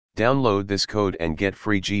Download this code and get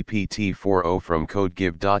free GPT-4o from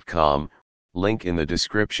codegive.com, link in the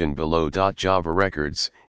description below. Java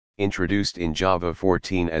Records, introduced in Java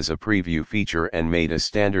 14 as a preview feature and made a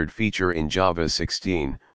standard feature in Java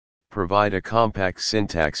 16, provide a compact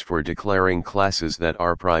syntax for declaring classes that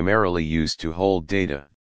are primarily used to hold data.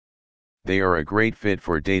 They are a great fit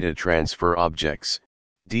for data transfer objects,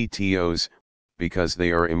 DTOs, because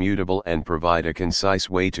they are immutable and provide a concise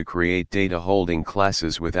way to create data holding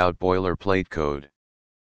classes without boilerplate code.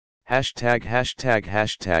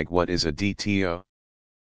 Hashtag. What is a DTO?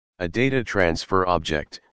 A data transfer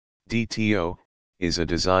object, DTO, is a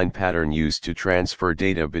design pattern used to transfer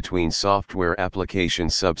data between software application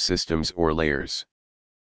subsystems or layers.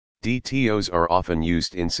 DTOs are often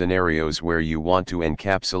used in scenarios where you want to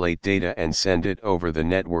encapsulate data and send it over the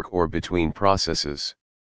network or between processes.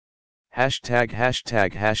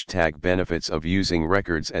 Hashtag. Benefits of using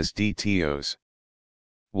records as DTOs.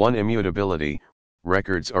 1. Immutability.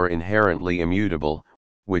 Records are inherently immutable,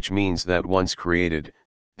 which means that once created,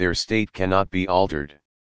 their state cannot be altered.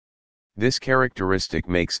 This characteristic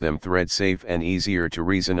makes them thread-safe and easier to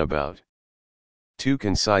reason about. 2.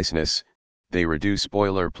 Conciseness. They reduce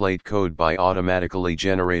boilerplate code by automatically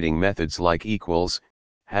generating methods like equals,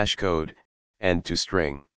 hashcode, and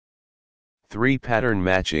toString. 3. Pattern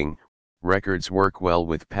matching. Records work well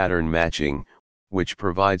with pattern matching, which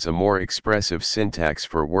provides a more expressive syntax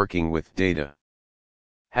for working with data.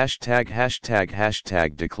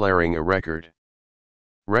 Hashtag. Declaring a record.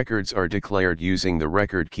 Records are declared using the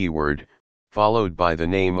record keyword, followed by the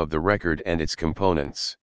name of the record and its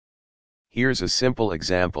components. Here's a simple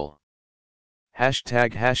example.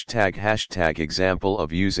 Hashtag. Example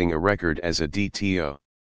of using a record as a DTO.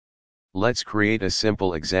 Let's create a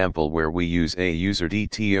simple example where we use a user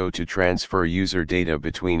DTO to transfer user data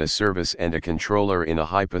between a service and a controller in a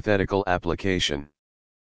hypothetical application.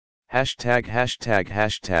 Hashtag.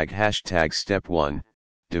 Step 1,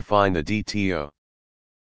 define the DTO.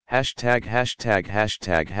 Hashtag.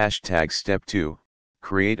 Step 2,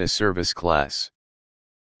 create a service class.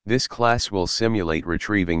 This class will simulate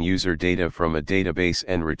retrieving user data from a database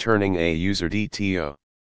and returning a user DTO.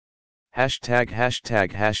 Hashtag.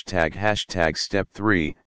 Step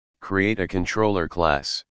 3, create a controller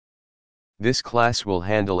class. This class will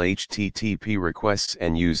handle HTTP requests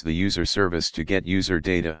and use the user service to get user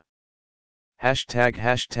data. Hashtag.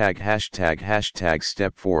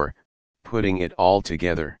 Step 4, putting it all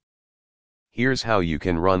together. Here's how you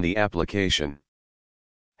can run the application.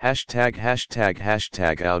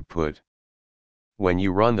 Hashtag. Output. When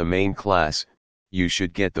you run the main class, you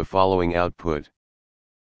should get the following output.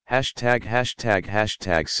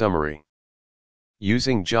 Hashtag. Summary.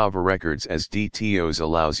 Using Java records as DTOs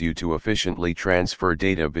allows you to efficiently transfer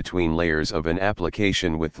data between layers of an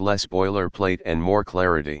application with less boilerplate and more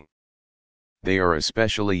clarity. They are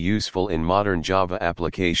especially useful in modern Java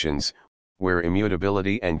applications, where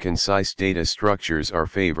immutability and concise data structures are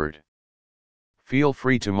favored. Feel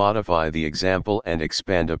free to modify the example and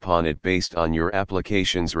expand upon it based on your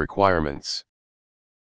application's requirements.